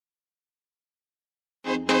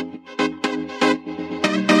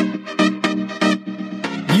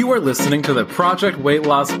You are listening to the Project Weight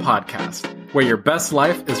Loss Podcast, where your best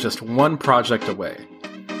life is just one project away.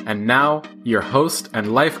 And now, your host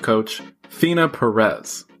and life coach, Fina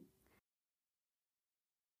Perez.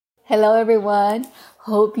 Hello, everyone.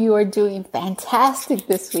 Hope you are doing fantastic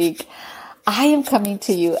this week. I am coming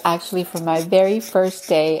to you actually from my very first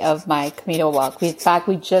day of my Camino walk. In fact,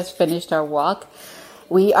 we just finished our walk.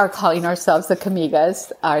 We are calling ourselves the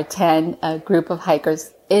Camigas, our 10 group of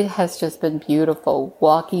hikers. It has just been beautiful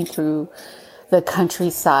walking through the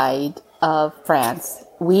countryside of France.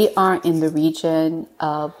 We are in the region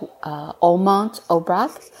of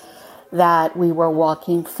Aumont-Aubrac that we were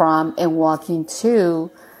walking from and walking to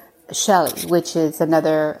Shelley, which is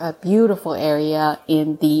another beautiful area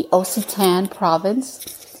in the Occitane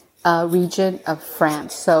province region of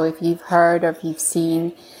France. So if you've heard or if you've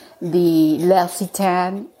seen the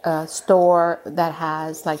L'Occitane store that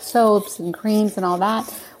has like soaps and creams and all that,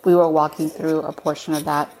 we were walking through a portion of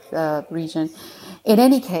that region. In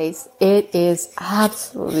any case, it is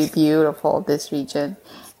absolutely beautiful, this region.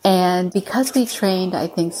 And because we trained, I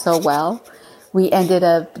think, so well, we ended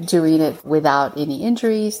up doing it without any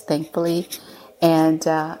injuries, thankfully, and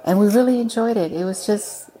we really enjoyed it. It was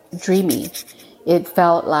just dreamy. It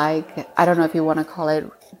felt like, I don't know if you want to call it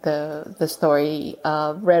the story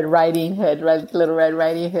of Little Red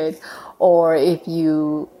Riding Hood, or if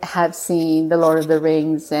you have seen The Lord of the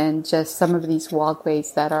Rings and just some of these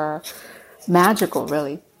walkways that are magical,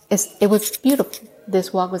 really. It was beautiful.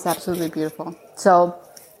 This walk was absolutely beautiful. So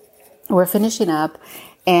we're finishing up,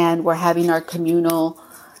 and we're having our communal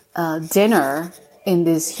dinner in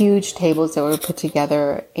these huge tables that were put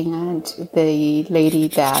together. And the lady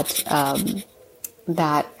that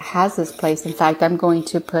has this place, in fact, I'm going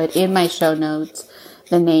to put in my show notes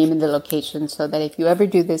the name and the location so that if you ever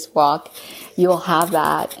do this walk, you'll have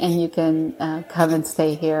that and you can come and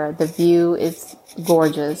stay here. The view is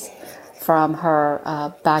gorgeous from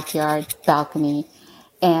her backyard balcony.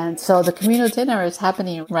 And so the communal dinner is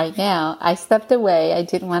happening right now. I stepped away. I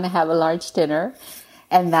didn't want to have a large dinner.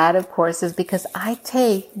 And that, of course, is because I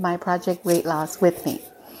take my Project Weight Loss with me.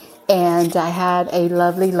 And I had a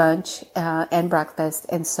lovely lunch and breakfast.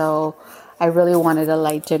 And so I really wanted a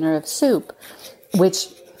light dinner of soup, which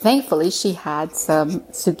thankfully she had some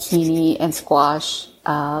zucchini and squash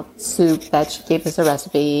soup that she gave us a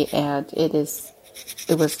recipe. And it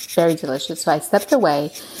was very delicious. So I stepped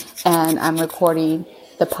away and I'm recording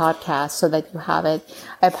the podcast so that you have it.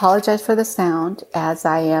 I apologize for the sound as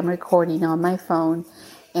I am recording on my phone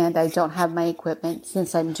and I don't have my equipment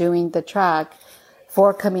since I'm doing the track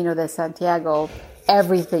for Camino de Santiago.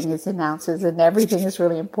 Everything is in ounces and everything is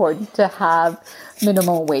really important to have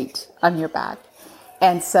minimal weight on your back.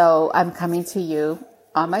 And so I'm coming to you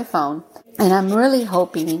on my phone and I'm really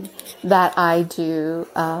hoping that I do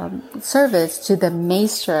service to the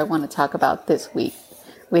Maester I want to talk about this week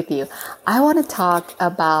with you. I want to talk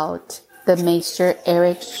about the Maester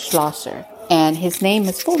Erich Schlosser. And his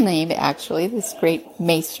full name, actually, this great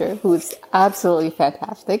Maester, who's absolutely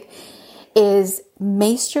fantastic, is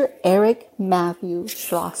Maester Erich Matthew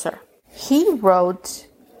Schlosser. He wrote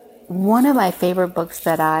one of my favorite books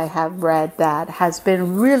that I have read that has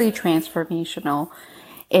been really transformational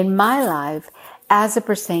in my life as it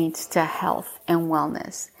pertains to health and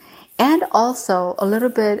wellness. And also a little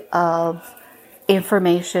bit of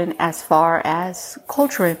information as far as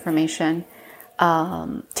cultural information,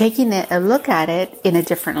 taking a look at it in a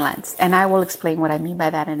different lens. And I will explain what I mean by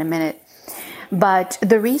that in a minute. But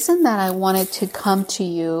the reason that I wanted to come to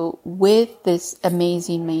you with this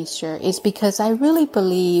amazing Maester is because I really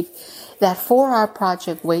believe that for our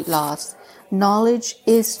Project Weight Loss, knowledge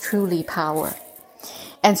is truly power.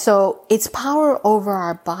 And so it's power over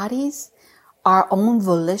our bodies, our own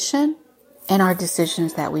volition, and our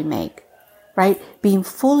decisions that we make. Right? Being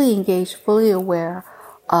fully engaged, fully aware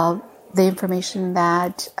of the information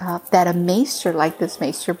that a Maester like this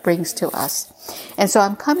Maester brings to us. And so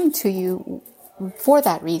I'm coming to you for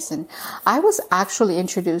that reason. I was actually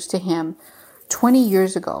introduced to him 20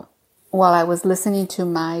 years ago while I was listening to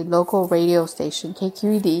my local radio station,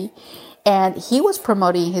 KQED, and he was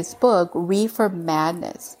promoting his book, Reefer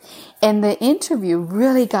Madness. And the interview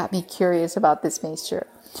really got me curious about this Maester.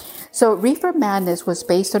 So Reefer Madness was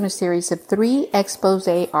based on a series of 3 expose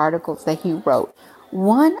articles that he wrote.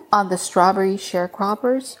 One on the strawberry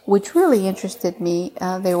sharecroppers, which really interested me.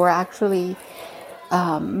 They were actually,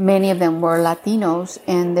 many of them were Latinos,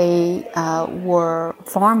 and they were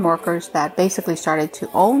farm workers that basically started to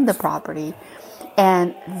own the property.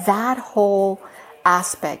 And that whole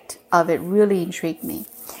aspect of it really intrigued me.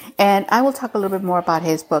 And I will talk a little bit more about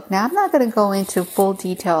his book. Now, I'm not going to go into full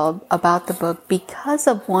detail about the book because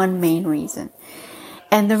of one main reason.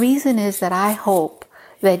 And the reason is that I hope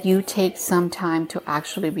that you take some time to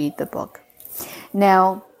actually read the book.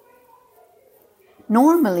 Now,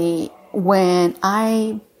 normally when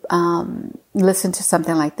I listen to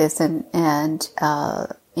something like this and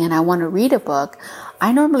I want to read a book,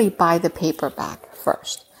 I normally buy the paperback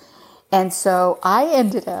first. And so I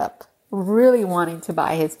ended up really wanting to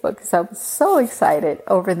buy his book because I was so excited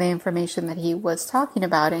over the information that he was talking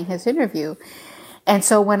about in his interview. And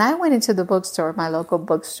so when I went into the bookstore, my local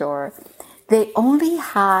bookstore, they only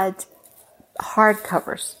had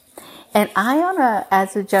hardcovers. And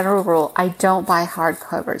as a general rule, I don't buy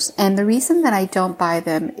hardcovers. And the reason that I don't buy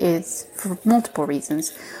them is for multiple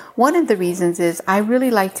reasons. One of the reasons is I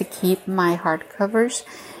really like to keep my hardcovers.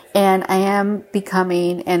 And I am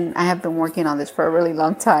becoming, and I have been working on this for a really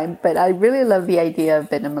long time, but I really love the idea of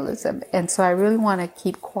minimalism. And so I really want to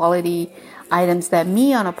keep quality items that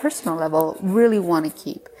me on a personal level really want to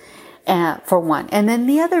keep, for one. And then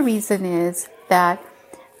the other reason is that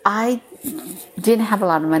I didn't have a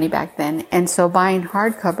lot of money back then. And so buying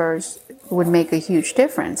hardcovers would make a huge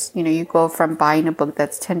difference. You know, you go from buying a book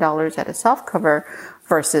that's $10 at a softcover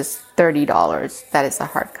versus $30 that is a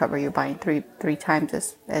hardcover. You're buying three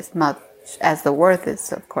times as much as the worth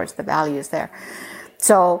is. Of course, the value is there.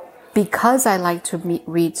 So because I like to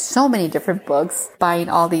read so many different books, buying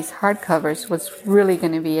all these hardcovers was really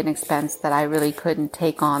going to be an expense that I really couldn't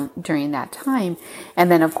take on during that time.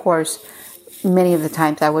 And then, of course, many of the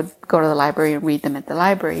times I would go to the library and read them at the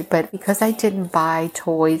library. But because I didn't buy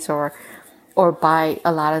toys or buy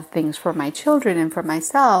a lot of things for my children and for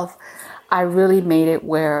myself, I really made it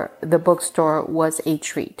where the bookstore was a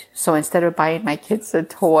treat. So instead of buying my kids a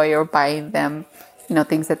toy or buying them,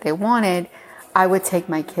 things that they wanted, I would take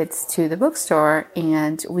my kids to the bookstore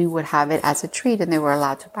and we would have it as a treat, and they were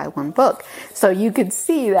allowed to buy one book. So you could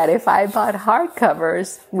see that if I bought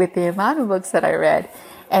hardcovers with the amount of books that I read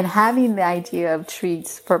and having the idea of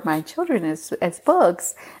treats for my children as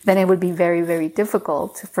books, then it would be very, very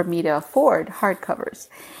difficult for me to afford hardcovers.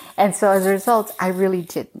 And so as a result, I really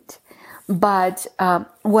didn't. But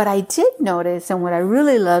what I did notice and what I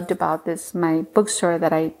really loved about my bookstore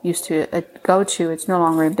that I used to go to, it's no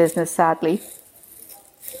longer in business, sadly,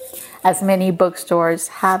 as many bookstores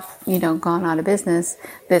have, gone out of business,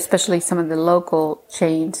 especially some of the local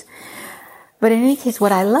chains. But in any case,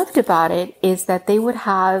 what I loved about it is that they would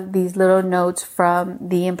have these little notes from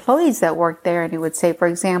the employees that worked there. And it would say, for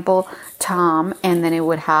example, Tom, and then it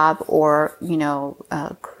would have,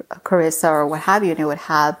 Carissa or what have you, and it would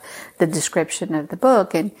have the description of the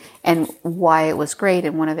book and why it was great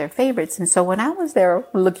and one of their favorites. And so when I was there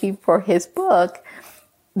looking for his book,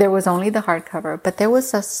 there was only the hardcover, but there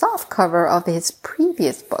was a soft cover of his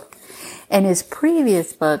previous book. And his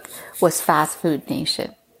previous book was Fast Food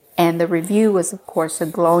Nation. And the review was, of course, a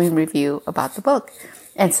glowing review about the book.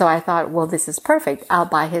 And so I thought, well, this is perfect. I'll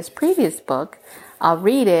buy his previous book. I'll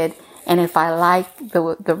read it. And if I like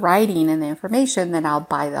the writing and the information, then I'll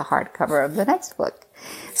buy the hardcover of the next book.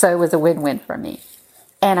 So it was a win-win for me.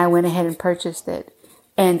 And I went ahead and purchased it.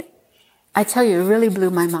 And I tell you, it really blew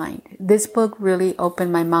my mind. This book really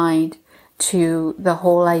opened my mind to the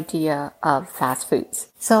whole idea of fast foods.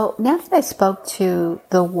 So now that I spoke to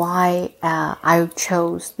the why I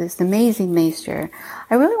chose this amazing Maester,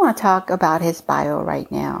 I really want to talk about his bio right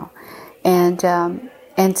now.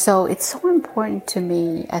 And so it's so important to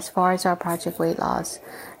me as far as our Project Weight Loss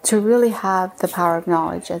to really have the power of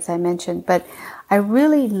knowledge, as I mentioned. But I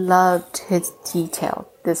really loved his detail,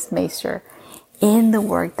 this Maester, in the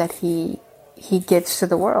work that he gives to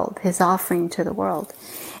the world, his offering to the world.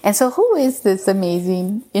 And so who is this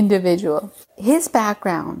amazing individual? His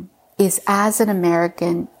background is as an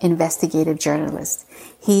American investigative journalist.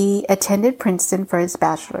 He attended Princeton for his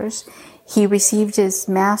bachelor's. He received his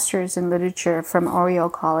master's in literature from Oriel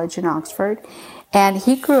College in Oxford. And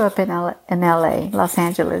he grew up in LA, Los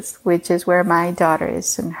Angeles, which is where my daughter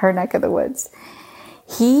is, in her neck of the woods.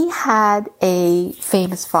 He had a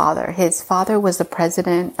famous father. His father was the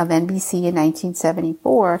president of NBC in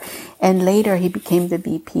 1974, and later he became the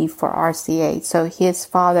VP for RCA. So his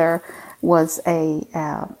father was a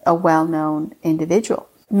well-known individual.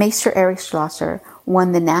 Maester Eric Schlosser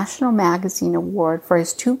won the National Magazine Award for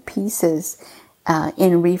his two pieces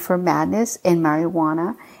in Reefer Madness and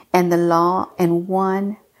Marijuana and the Law, and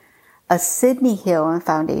won a Sidney Hill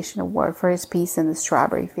Foundation Award for his piece in the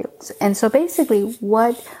Strawberry Fields. And so basically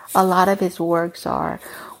what a lot of his works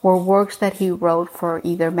were works that he wrote for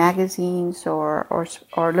either magazines or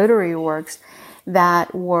literary works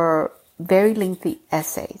that were very lengthy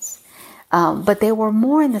essays. But they were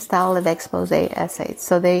more in the style of expose essays.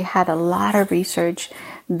 So they had a lot of research,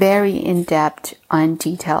 very in-depth and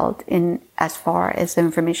detailed in as far as the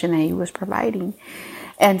information that he was providing.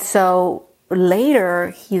 And so later,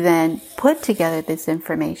 he then put together this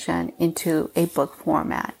information into a book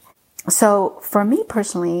format. So for me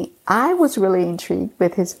personally, I was really intrigued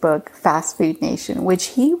with his book, Fast Food Nation, which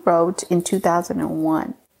he wrote in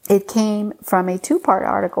 2001. It came from a 2-part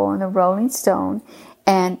article in the Rolling Stone,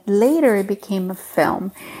 and later it became a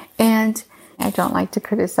film. And I don't like to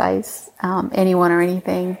criticize anyone or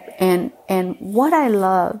anything. And what I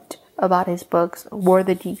loved about his books were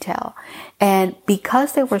the detail. And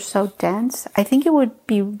because they were so dense, I think it would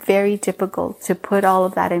be very difficult to put all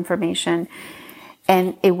of that information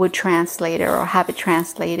and it would translate it or have it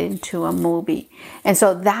translated into a movie. And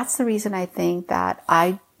so that's the reason I think that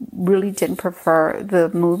I really didn't prefer the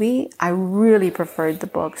movie. I really preferred the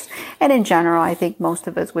books. And in general, I think most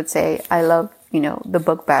of us would say, I love, the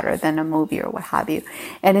book better than a movie or what have you.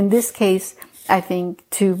 And in this case, I think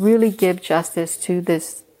to really give justice to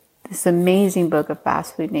this amazing book of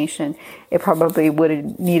Fast Food Nation, it probably would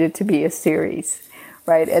have needed to be a series,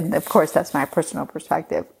 right? And of course, that's my personal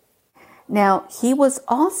perspective. Now, he was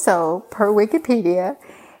also, per Wikipedia,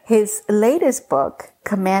 his latest book,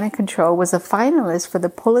 Command and Control, was a finalist for the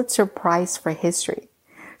Pulitzer Prize for History.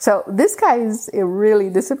 So this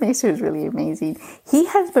Maester is really amazing. He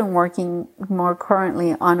has been working more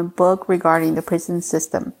currently on a book regarding the prison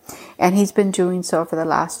system. And he's been doing so for the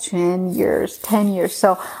last 10 years.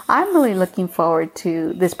 So I'm really looking forward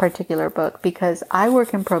to this particular book because I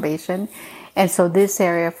work in probation. And so this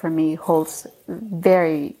area for me holds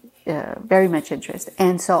very much interest.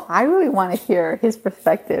 And so I really want to hear his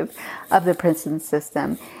perspective of the prison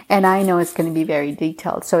system. And I know it's going to be very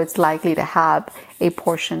detailed. So it's likely to have a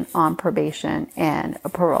portion on probation and a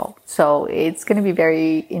parole. So it's going to be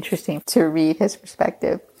very interesting to read his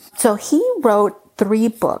perspective. So he wrote 3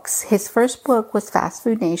 books. His first book was Fast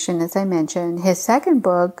Food Nation, as I mentioned. His second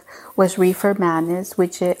book was Reefer Madness,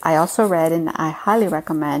 which I also read and I highly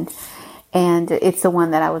recommend. And it's the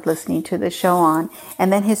one that I was listening to the show on.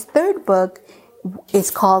 And then his third book is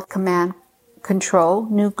called Command Control,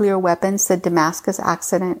 Nuclear Weapons, the Damascus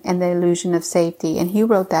Accident, and the Illusion of Safety. And he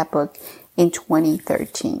wrote that book in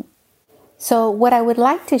 2013. So what I would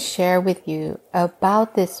like to share with you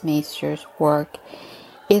about this Maester's work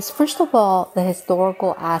is, first of all, the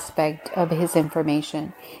historical aspect of his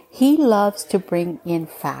information. He loves to bring in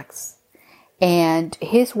facts. And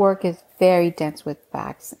his work is very dense with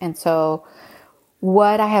facts. And so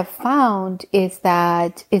what I have found is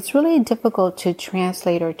that it's really difficult to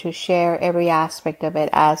translate or to share every aspect of it.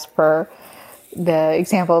 As per the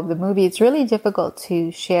example of the movie, it's really difficult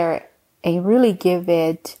to share and really give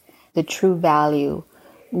it the true value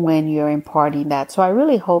when you're imparting that. So I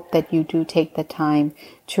really hope that you do take the time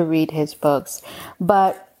to read his books.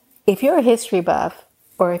 But if you're a history buff,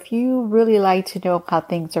 or if you really like to know how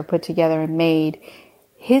things are put together and made,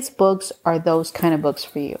 his books are those kind of books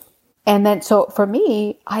for you. And then, so for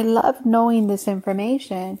me, I love knowing this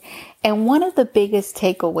information. And one of the biggest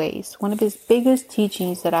takeaways, one of his biggest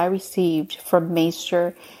teachings that I received from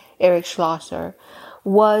Maester Eric Schlosser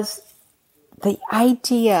was the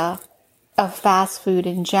idea of fast food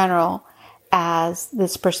in general as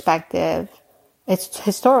this perspective, its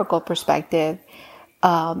historical perspective,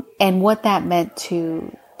 and what that meant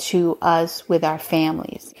to us with our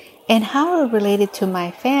families. And how it related to my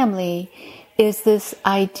family is this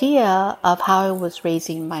idea of how I was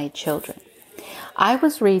raising my children. I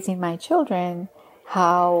was raising my children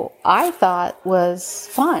how I thought was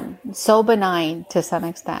fun, so benign to some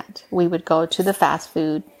extent. We would go to the fast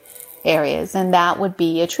food areas and that would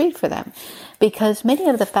be a treat for them because many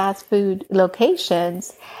of the fast food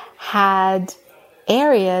locations had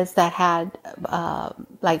areas that had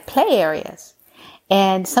like play areas.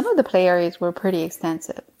 And some of the play areas were pretty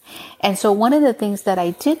extensive. And so one of the things that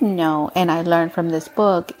I didn't know and I learned from this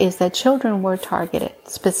book is that children were targeted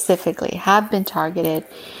specifically, have been targeted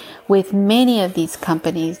with many of these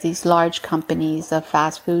companies, these large companies of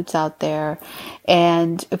fast foods out there,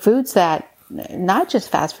 and foods that, not just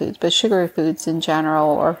fast foods, but sugary foods in general,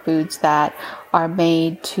 or foods that are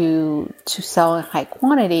made to sell in high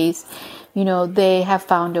quantities. They have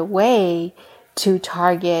found a way to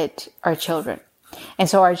target our children. And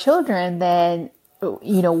so our children then,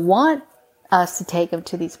 want us to take them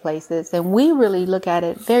to these places. And we really look at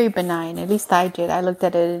it very benign. At least I did. I looked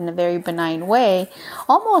at it in a very benign way,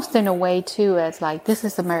 almost in a way too, as like, this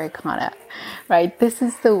is Americana, right? This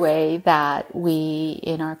is the way that we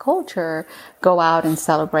in our culture go out and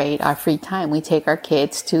celebrate our free time. We take our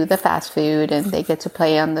kids to the fast food and they get to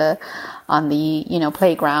play on the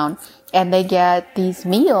playground. And they get these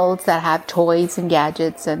meals that have toys and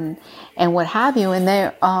gadgets and what have you, and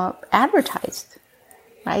they're advertised.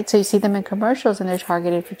 right? So you see them in commercials and they're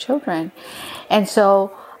targeted for children. And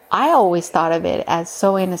so I always thought of it as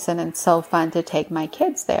so innocent and so fun to take my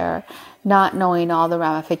kids there, not knowing all the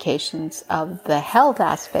ramifications of the health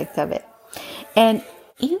aspect of it. And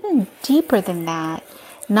even deeper than that,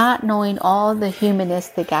 not knowing all the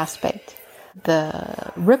humanistic aspect,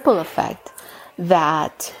 the ripple effect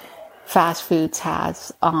that fast foods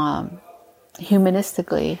has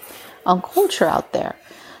humanistically on culture out there.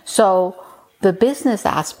 So the business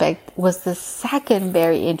aspect was the second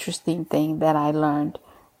very interesting thing that I learned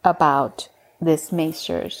about this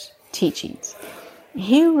Maester's teachings.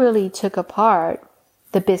 He really took apart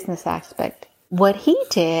the business aspect. What he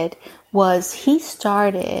did was he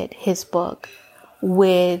started his book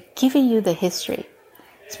with giving you the history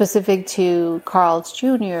specific to Carl's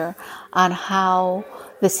Jr. on how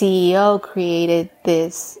the CEO created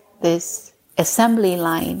this assembly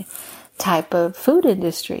line type of food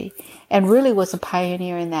industry and really was a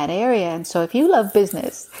pioneer in that area. And so if you love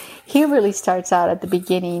business, he really starts out at the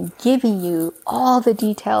beginning giving you all the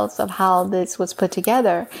details of how this was put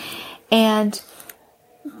together. And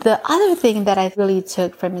the other thing that I really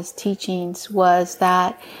took from his teachings was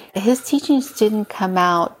that his teachings didn't come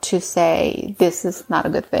out to say, this is not a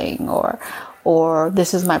good thing, or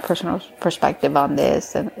this is my personal perspective on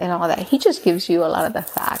this and all that. He just gives you a lot of the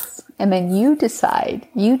facts. And then you decide,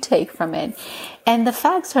 you take from it. And the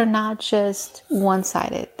facts are not just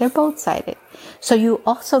one-sided. They're both-sided. So you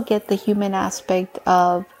also get the human aspect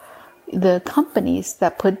of the companies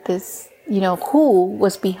that put this, who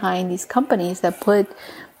was behind these companies that put,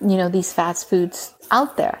 these fast foods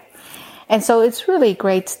out there. And so it's really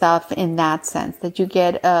great stuff in that sense that you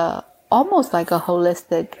get almost like a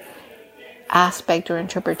holistic aspect or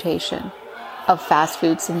interpretation of fast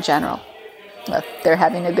foods in general. They're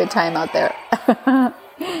having a good time out there.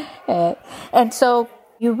 And so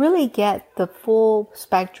you really get the full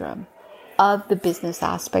spectrum of the business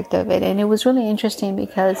aspect of it. And it was really interesting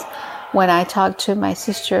because when I talked to my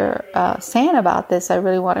sister, San, about this, I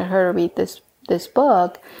really wanted her to read this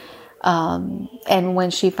book. And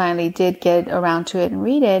when she finally did get around to it and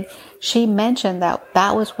read it, she mentioned that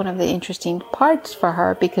was one of the interesting parts for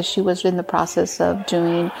her because she was in the process of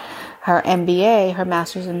doing her MBA, her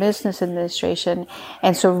Master's in Business Administration.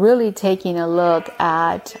 And so really taking a look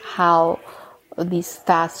at how these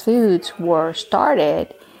fast foods were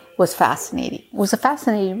started was fascinating. It was a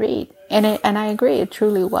fascinating read. And I agree, it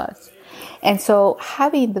truly was. And so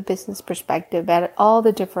having the business perspective at all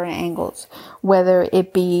the different angles, whether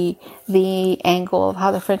it be the angle of how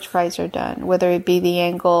the French fries are done, whether it be the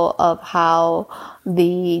angle of how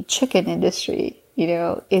the chicken industry,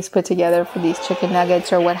 is put together for these chicken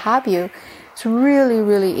nuggets or what have you, it's really,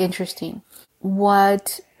 really interesting.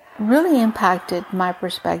 What really impacted my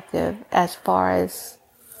perspective as far as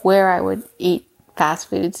where I would eat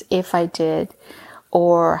fast foods if I did,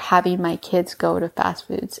 or having my kids go to fast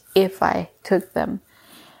foods if I took them,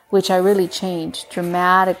 which I really changed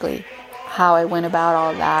dramatically how I went about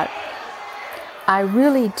all that. I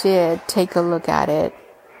really did take a look at it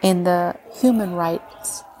in the human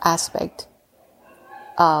rights aspect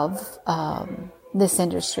of this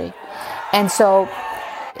industry. And so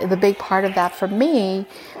the big part of that for me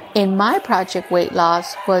in my project weight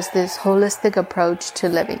loss was this holistic approach to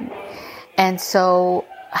living. And so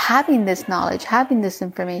having this knowledge, having this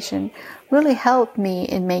information really helped me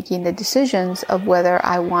in making the decisions of whether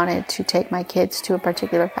I wanted to take my kids to a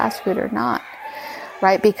particular fast food or not,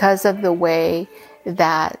 right? Because of the way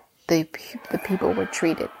that the people were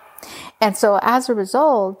treated. And so as a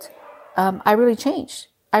result, I really changed.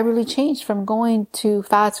 I really changed from going to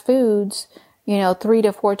fast foods, 3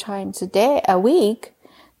 to 4 times a week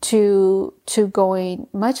to going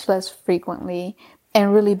much less frequently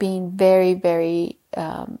and really being very, very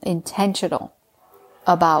intentional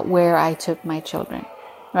about where I took my children,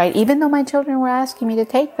 right? Even though my children were asking me to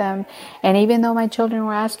take them, and even though my children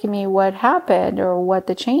were asking me what happened or what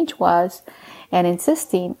the change was and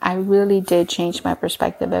insisting, I really did change my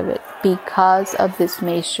perspective of it because of this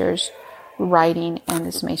Maester's writing and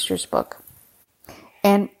this Maester's book.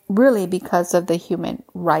 And really because of the human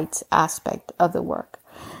rights aspect of the work.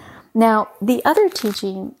 Now, the other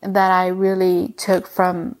teaching that I really took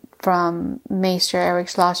from Maester Eric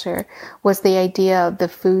Schlosser was the idea of the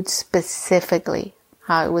food specifically,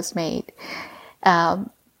 how it was made,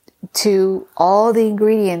 to all the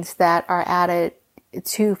ingredients that are added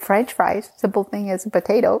to French fries, simple thing as a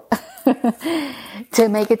potato, to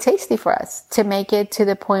make it tasty for us, to make it to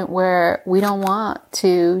the point where we don't want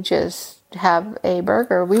to just have a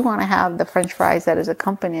burger. We want to have the French fries that is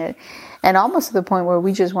accompanied, and almost to the point where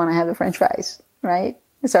we just want to have the French fries, right?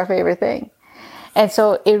 It's our favorite thing. And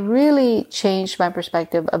so it really changed my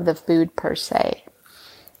perspective of the food per se,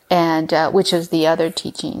 and which is the other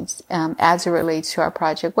teachings as it relates to our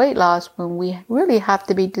Project Weight Loss, when we really have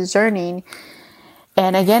to be discerning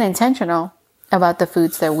and, again, intentional about the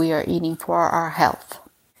foods that we are eating for our health.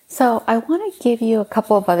 So I want to give you a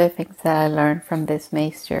couple of other things that I learned from this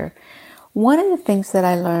Maester. One of the things that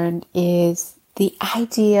I learned is the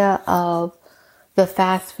idea of the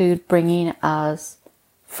fast food bringing us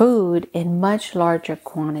food in much larger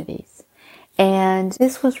quantities. And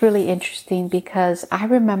this was really interesting because I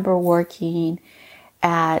remember working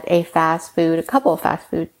at a couple of fast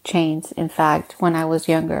food chains, in fact, when I was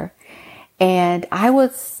younger. And I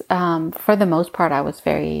was, for the most part, I was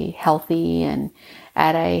very healthy and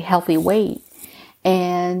at a healthy weight.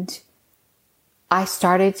 And I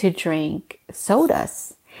started to drink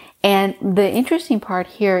sodas. And the interesting part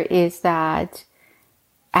here is that,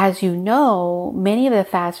 as you know, many of the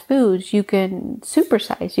fast foods, you can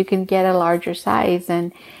supersize, you can get a larger size,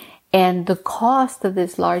 and the cost of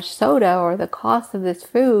this large soda or the cost of this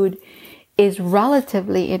food is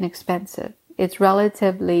relatively inexpensive. It's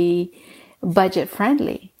relatively budget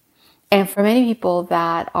friendly. And for many people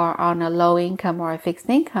that are on a low income or a fixed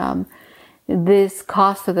income, this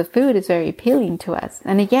cost of the food is very appealing to us.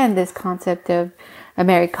 And again, this concept of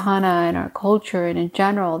Americana and our culture and in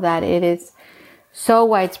general, that it is so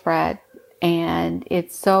widespread and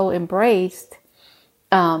it's so embraced.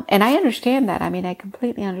 And I understand that. I mean, I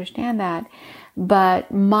completely understand that.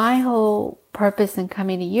 But my whole purpose in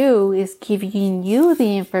coming to you is giving you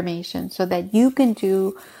the information so that you can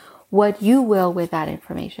do what you will with that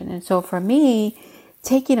information. And so for me,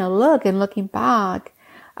 taking a look and looking back,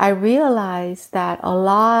 I realized that a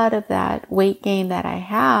lot of that weight gain that I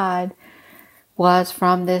had was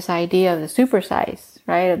from this idea of the supersize,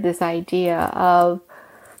 right? Of this idea of,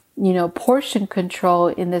 portion control,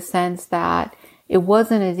 in the sense that it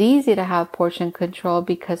wasn't as easy to have portion control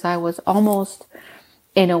because I was almost,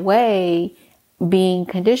 in a way, being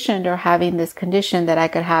conditioned or having this condition that I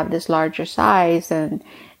could have this larger size, and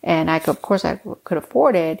I could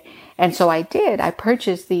afford it. And so I did. I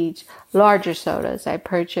purchased these larger sodas. I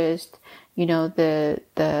purchased, the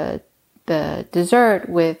dessert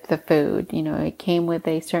with the food. It came with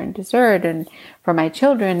a certain dessert, and for my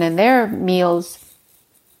children and their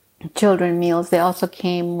children meals, they also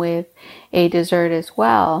came with a dessert as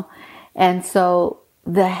well. And so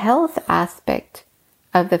the health aspect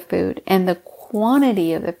of the food and the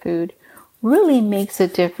quantity of the food really makes a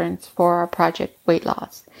difference for our Project Weight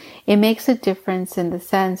Loss. It makes a difference in the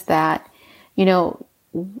sense that,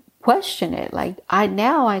 question it. Like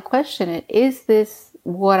I question it. Is this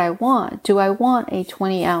what I want? Do I want a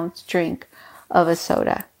 20-ounce drink of a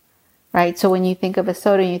soda? Right? So when you think of a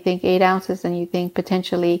soda, you think 8 ounces, and you think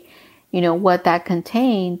potentially, what that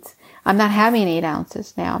contains. I'm not having 8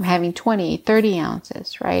 ounces now. I'm having 20, 30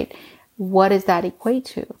 ounces, right? What does that equate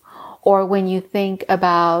to? Or when you think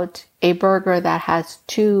about a burger that has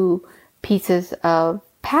 2 pieces of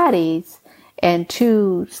patties and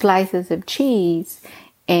 2 slices of cheese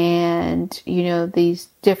and, these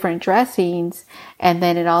different dressings, and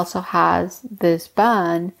then it also has this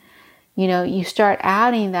bun, you start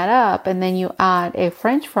adding that up, and then you add a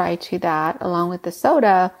French fry to that along with the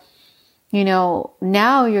soda.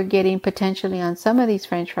 Now you're getting potentially on some of these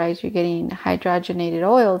French fries, you're getting hydrogenated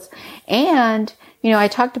oils. And, I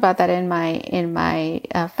talked about that in my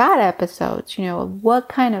fat episodes. What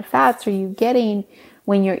kind of fats are you getting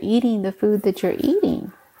when you're eating the food that you're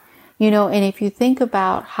eating? And if you think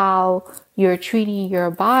about how you're treating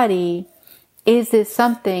your body, is this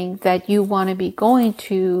something that you want to be going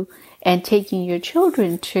to and taking your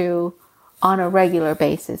children to on a regular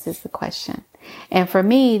basis is the question. And for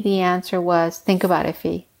me, the answer was, think about it,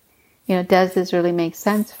 Fee. Does this really make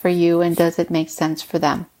sense for you, and does it make sense for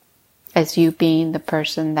them as you being the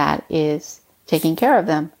person that is taking care of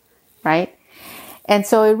them, right? And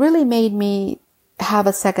so it really made me have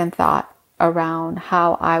a second thought around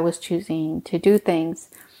how I was choosing to do things,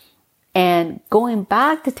 and going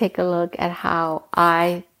back to take a look at how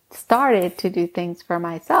I started to do things for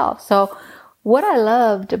myself. So what I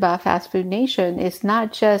loved about Fast Food Nation is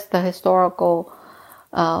not just the historical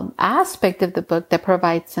aspect of the book that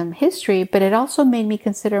provides some history, but it also made me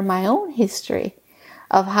consider my own history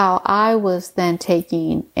of how I was then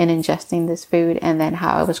taking and ingesting this food, and then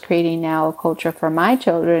how I was creating now a culture for my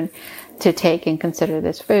children to take and consider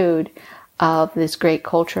this food, of this great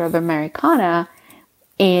culture of Americana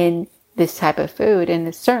in this type of food. And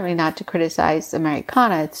it's certainly not to criticize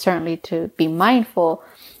Americana. It's certainly to be mindful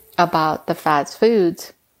about the fast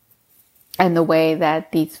foods and the way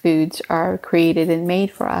that these foods are created and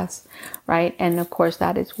made for us, right? And of course,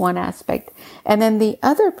 that is one aspect. And then the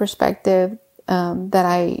other perspective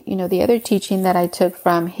the other teaching that I took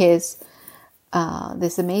from his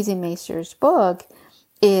this amazing Maester's book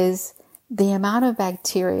is the amount of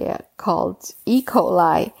bacteria called E.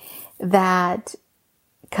 coli that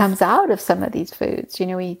comes out of some of these foods. When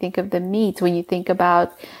you think of the meats, when you think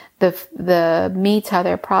about the meats, how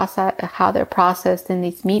they're processed in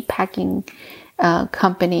these meat packing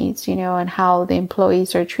companies, and how the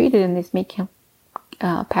employees are treated in these meat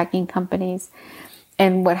packing companies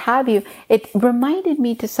and what have you. It reminded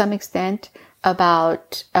me to some extent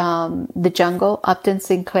about The Jungle, Upton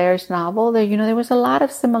Sinclair's novel. There was a lot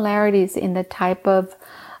of similarities in the type of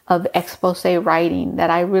expose writing that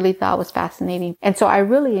I really thought was fascinating. And so I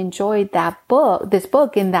really enjoyed this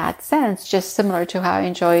book in that sense, just similar to how I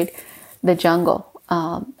enjoyed The Jungle,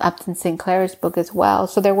 Upton Sinclair's book as well.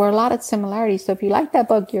 So there were a lot of similarities. So if you like that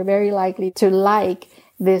book, you're very likely to like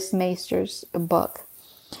this Maester's book.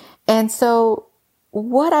 And so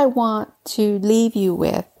what I want to leave you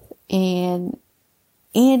with in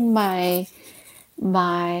my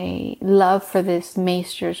love for this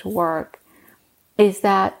Maester's work is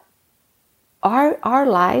that our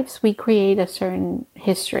lives, we create a certain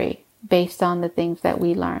history based on the things that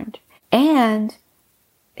we learned. And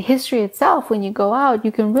history itself, when you go out,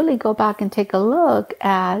 you can really go back and take a look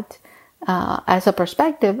at, as a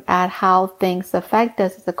perspective, at how things affect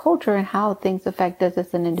us as a culture and how things affect us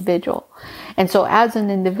as an individual. And so as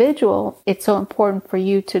an individual, it's so important for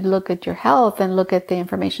you to look at your health and look at the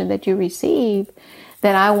information that you receive,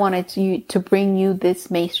 that I wanted to bring you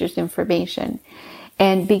this Maester's information.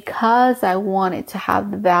 And because I wanted to have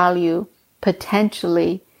the value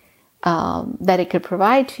potentially that it could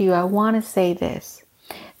provide to you, I want to say this,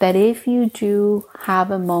 that if you do have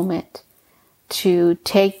a moment to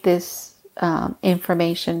take this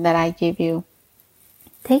information that I give you,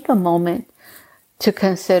 take a moment to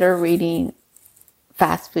consider reading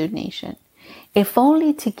Fast Food Nation, if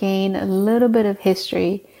only to gain a little bit of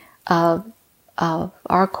history of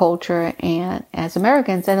our culture and as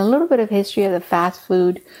Americans, and a little bit of history of the fast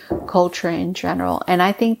food culture in general. And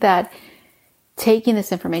I think that taking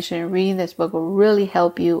this information and reading this book will really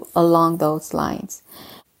help you along those lines.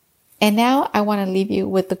 And now I want to leave you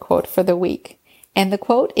with the quote for the week. And the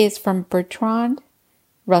quote is from Bertrand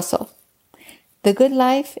Russell. "The good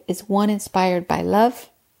life is one inspired by love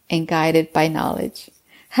and guided by knowledge."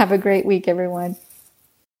 Have a great week, everyone.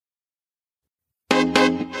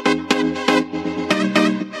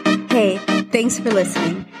 Hey, thanks for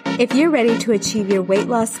listening. If you're ready to achieve your weight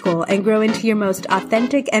loss goal and grow into your most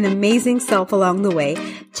authentic and amazing self along the way,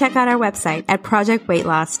 check out our website at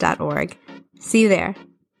projectweightloss.org. See you there.